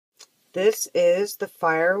This is the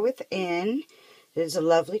Fire Within. It is a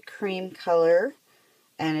lovely cream color,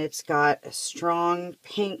 and it's got a strong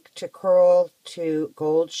pink to coral to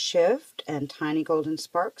gold shift and tiny golden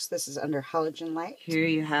sparks. This is under halogen light. Here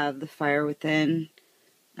you have the Fire Within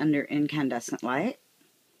under incandescent light.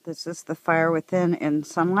 This is the Fire Within in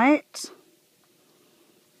sunlight.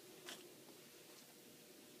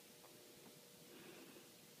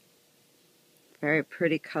 Very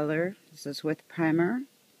pretty color. This is with primer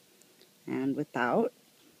and without.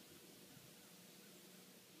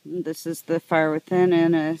 This is the Fire Within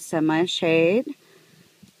in a semi-shade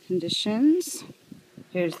conditions.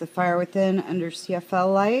 Here's the Fire Within under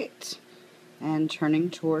CFL light and turning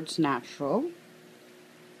towards natural.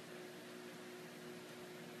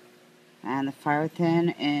 And the Fire Within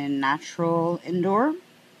in natural indoor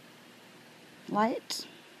light.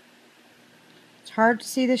 It's hard to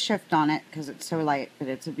see the shift on it because it's so light, but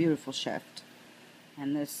it's a beautiful shift.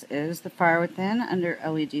 And this is the Fire Within under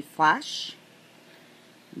LED flash.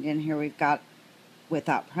 Again, here we've got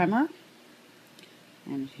without primer,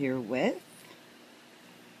 and here with.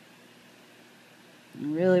 I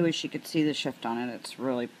really wish you could see the shift on it. It's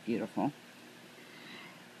really beautiful.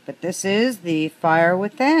 But this is the Fire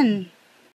Within.